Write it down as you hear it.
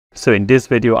So in this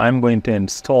video, I'm going to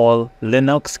install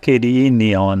Linux KDE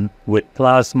Neon with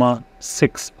Plasma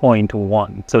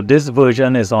 6.1. So this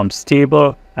version is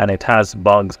unstable and it has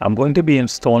bugs. I'm going to be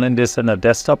installing this in a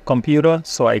desktop computer.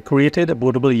 So I created a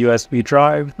bootable USB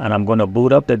drive and I'm going to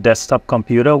boot up the desktop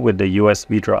computer with the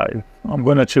USB drive. I'm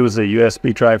going to choose a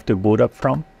USB drive to boot up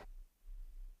from.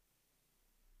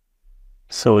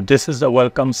 So this is the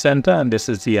welcome center and this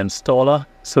is the installer.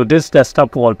 So this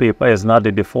desktop wallpaper is not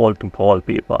the default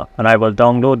wallpaper, and I will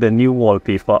download the new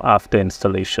wallpaper after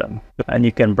installation. And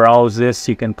you can browse this,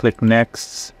 you can click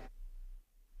next,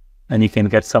 and you can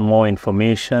get some more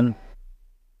information.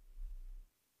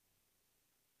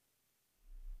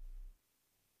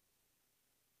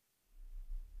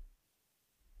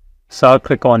 So I'll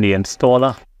click on the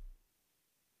installer.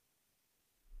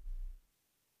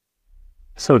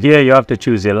 So here you have to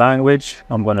choose your language.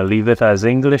 I'm going to leave it as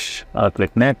English. I'll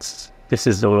click next. This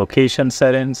is the location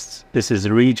settings. This is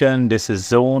region. This is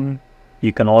zone.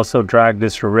 You can also drag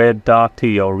this red dot to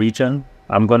your region.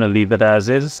 I'm going to leave it as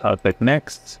is. I'll click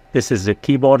next. This is the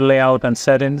keyboard layout and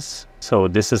settings. So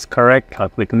this is correct. I'll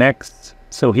click next.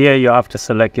 So here you have to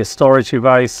select your storage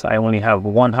device. I only have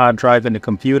one hard drive in the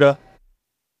computer.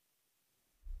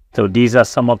 So these are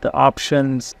some of the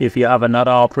options. If you have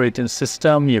another operating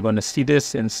system, you're going to see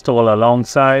this install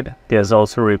alongside. There's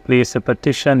also replace a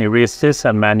partition, erase this,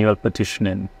 and manual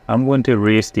partitioning. I'm going to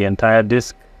erase the entire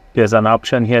disk. There's an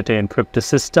option here to encrypt the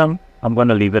system. I'm going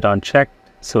to leave it unchecked.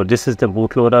 So this is the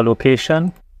bootloader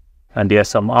location. And there are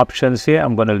some options here.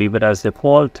 I'm going to leave it as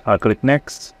default. I'll click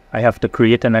next. I have to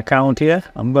create an account here.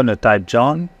 I'm going to type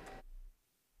John.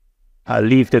 I'll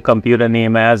leave the computer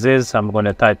name as is. I'm going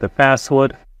to type the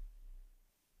password.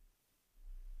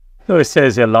 So it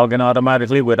says you're logging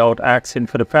automatically without asking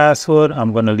for the password.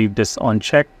 I'm going to leave this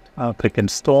unchecked. I'll click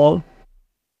install.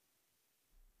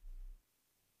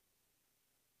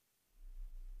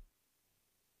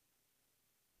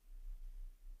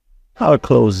 I'll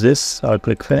close this. I'll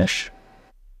click finish.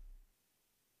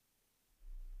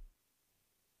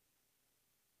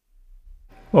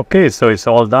 Okay, so it's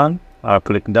all done. I'll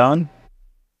click done.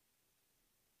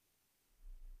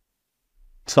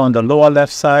 So on the lower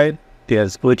left side,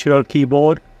 there's virtual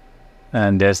keyboard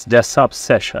and there's desktop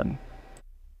session.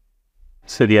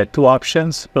 So there are two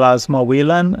options, Plasma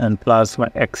Wayland and Plasma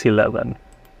X11.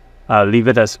 I'll leave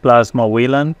it as Plasma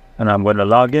Wayland and I'm going to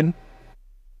log in.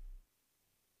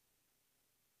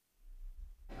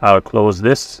 I'll close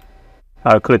this.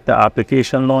 I'll click the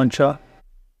application launcher.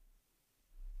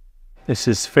 This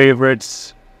is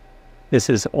favorites. This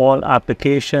is all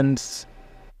applications.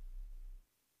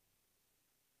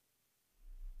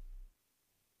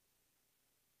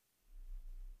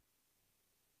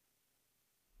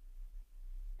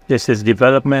 This is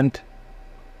development.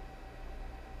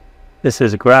 This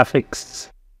is graphics.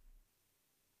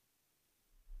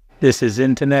 This is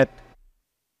internet.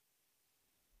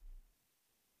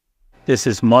 This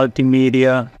is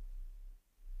multimedia.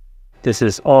 This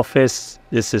is office.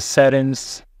 This is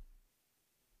settings.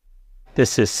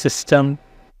 This is system.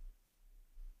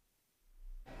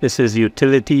 This is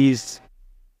utilities.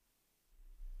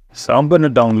 So I'm going to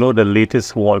download the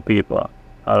latest wallpaper.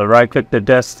 I'll right click the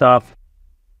desktop.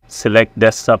 Select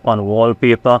desktop on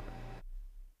wallpaper.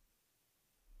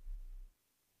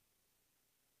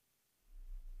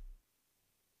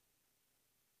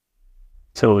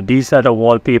 So these are the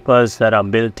wallpapers that are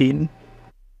built in.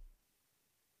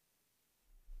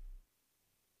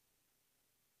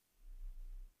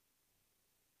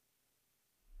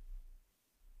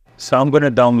 So I'm going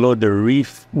to download the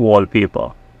Reef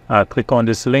wallpaper. I'll click on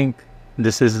this link.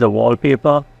 This is the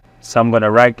wallpaper. So I'm going to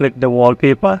right click the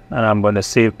wallpaper and I'm going to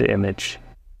save the image.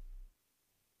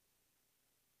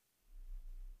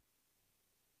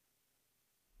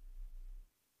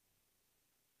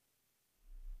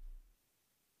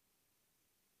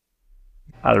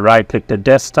 I'll right click the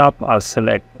desktop. I'll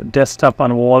select desktop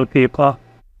on wallpaper.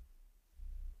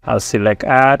 I'll select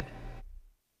add.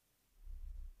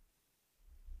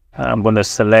 And I'm going to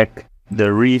select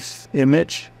the Reef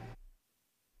image.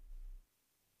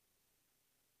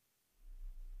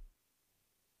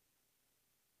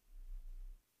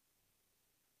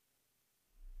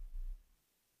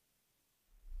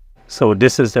 So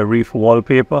this is the Reef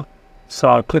wallpaper. So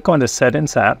I'll click on the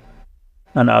settings app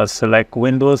and I'll select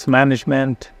Windows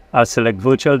Management. I'll select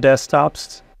virtual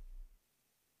desktops.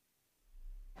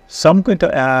 So I'm going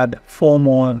to add 4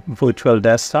 more virtual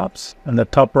desktops. In the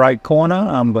top right corner,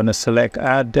 I'm going to select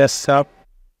add desktop.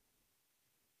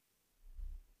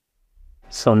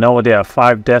 So now there are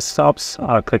 5 desktops.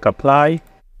 I'll click apply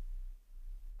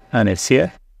and it's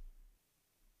here.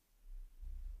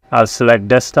 I'll select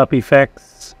desktop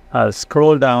effects I'll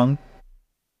scroll down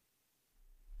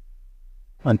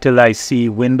until I see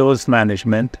Windows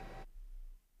Management.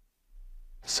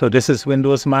 So this is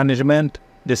Windows Management.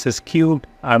 This is Cube.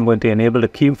 I'm going to enable the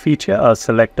Cube feature. I'll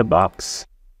select the box.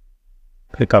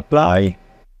 Click Apply.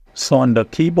 So on the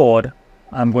keyboard,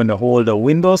 I'm going to hold the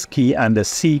Windows key and the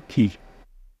C key.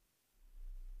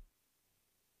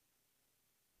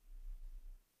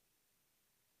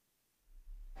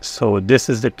 So this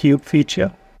is the Cube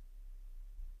feature.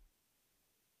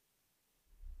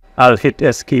 I'll hit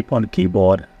Escape on the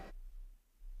keyboard.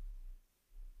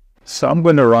 So I'm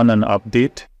going to run an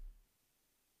update.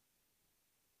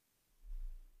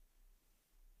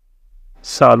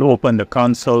 So I'll open the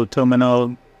console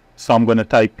terminal. So I'm going to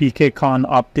type pkcon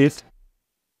update.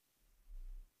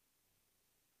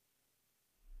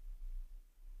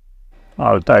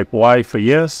 I'll type Y for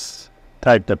yes.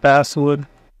 Type the password.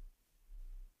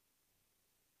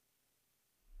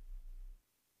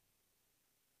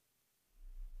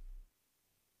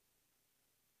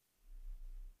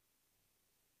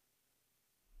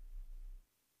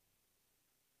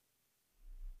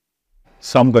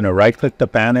 So I'm going to right click the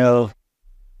panel.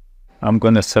 I'm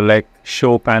going to select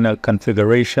Show Panel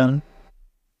Configuration.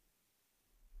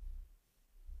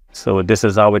 So this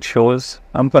is how it shows.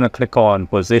 I'm going to click on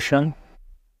Position.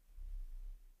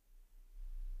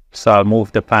 So I'll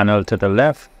move the panel to the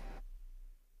left.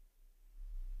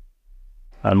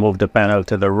 I'll move the panel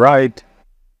to the right.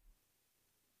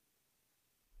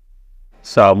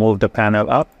 So I'll move the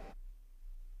panel up.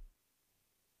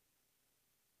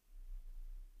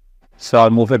 So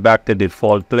I'll move it back to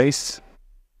default place.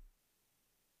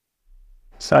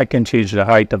 So I can change the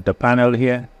height of the panel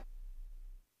here.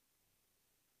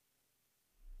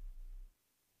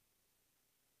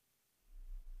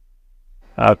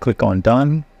 I'll click on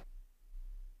Done.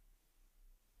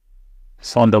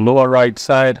 So on the lower right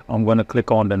side, I'm going to click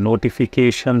on the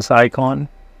notifications icon.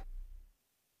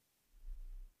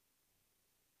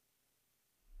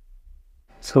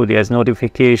 So there's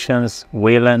notifications,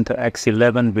 Wayland to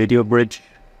X11 video bridge.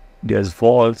 There's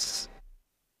vaults.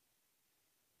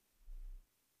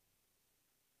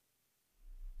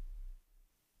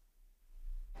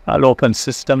 I'll open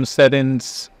System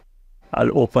Settings.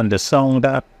 I'll open the Sound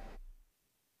app.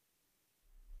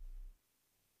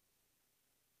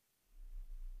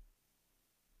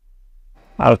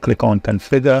 I'll click on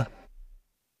Configure.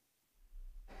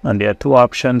 And there are two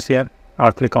options here.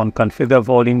 I'll click on Configure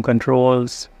Volume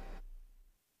Controls.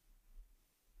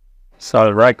 So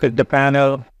I'll right click the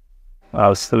panel.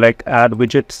 I'll select Add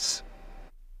Widgets.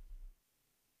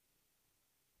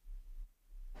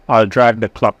 I'll drag the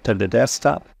clock to the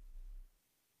desktop.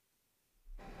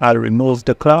 I'll remove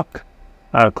the clock.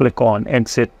 I'll click on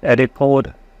Exit Edit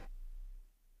Mode.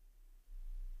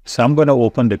 So I'm going to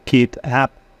open the Kit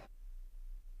app.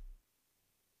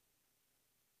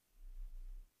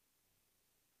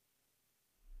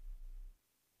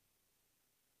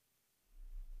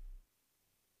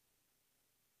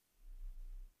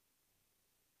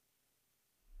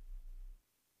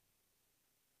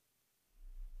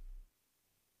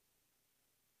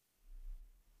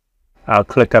 I'll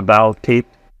click About Kit.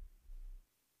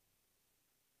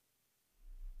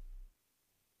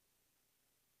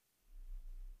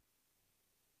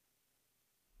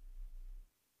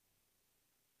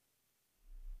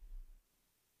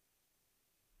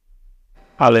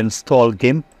 I'll install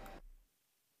GIMP.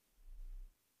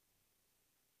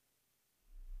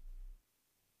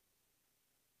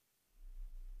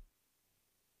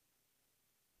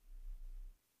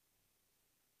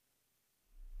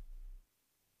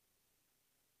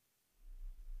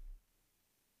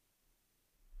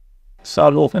 So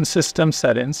I'll open System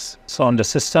Settings. So on the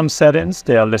System Settings,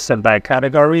 they are listed by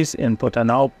categories: Input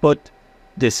and Output,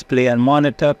 Display and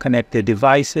Monitor, Connected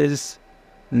Devices,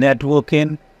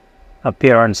 Networking,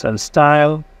 Appearance and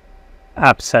Style,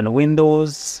 Apps and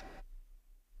Windows,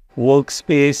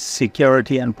 Workspace,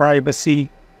 Security and Privacy,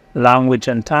 Language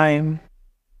and Time,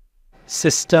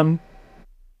 System.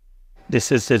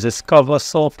 This is the Discover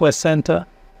Software Center.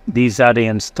 These are the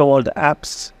installed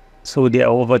apps. So there are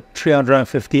over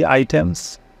 350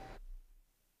 items.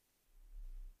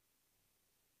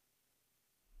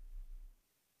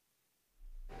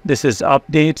 This is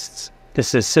Updates.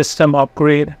 This is System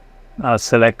Upgrade. I'll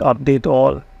select Update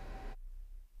All.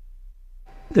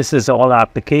 This is All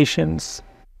Applications.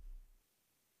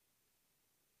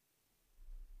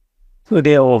 So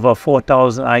there are over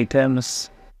 4,000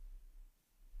 items.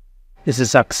 This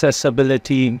is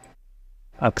Accessibility,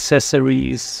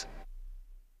 Accessories,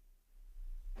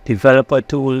 Developer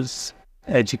Tools,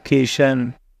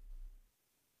 Education.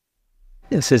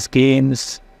 This is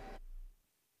Games.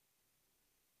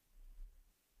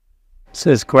 It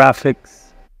says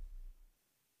graphics,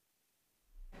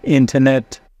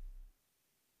 internet,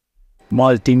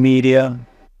 multimedia,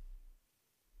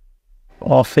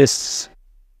 office,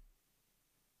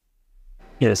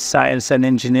 yes, science and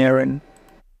engineering.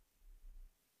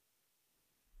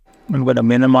 I'm going to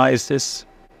minimize this.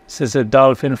 This is a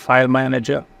Dolphin file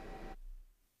manager.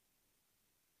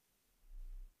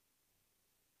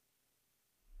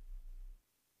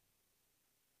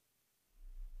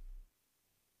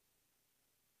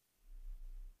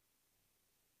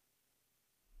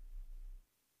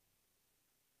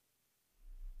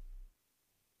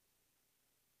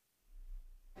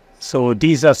 So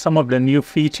these are some of the new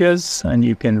features and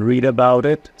you can read about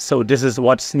it. So this is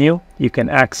what's new. You can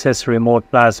access remote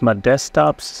Plasma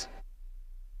desktops.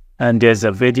 And there's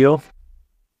a video.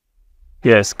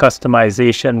 Yes,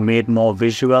 customization made more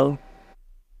visual.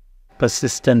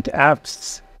 Persistent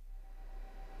apps.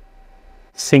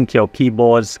 Sync your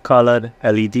keyboard's colored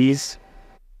LEDs.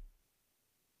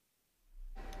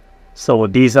 So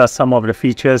these are some of the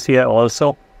features here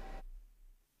also.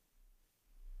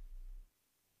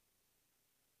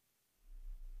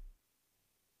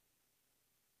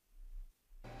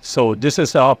 So this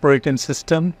is the operating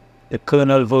system. The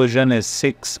kernel version is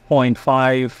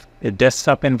 6.5. The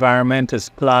desktop environment is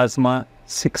Plasma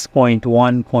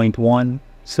 6.1.1.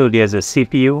 So there's a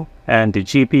CPU and the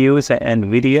GPU is an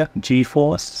NVIDIA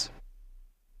GeForce.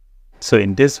 So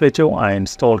in this video, I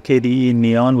installed KDE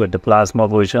Neon with the Plasma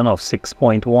version of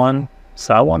 6.1.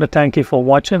 So I want to thank you for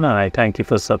watching and I thank you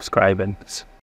for subscribing.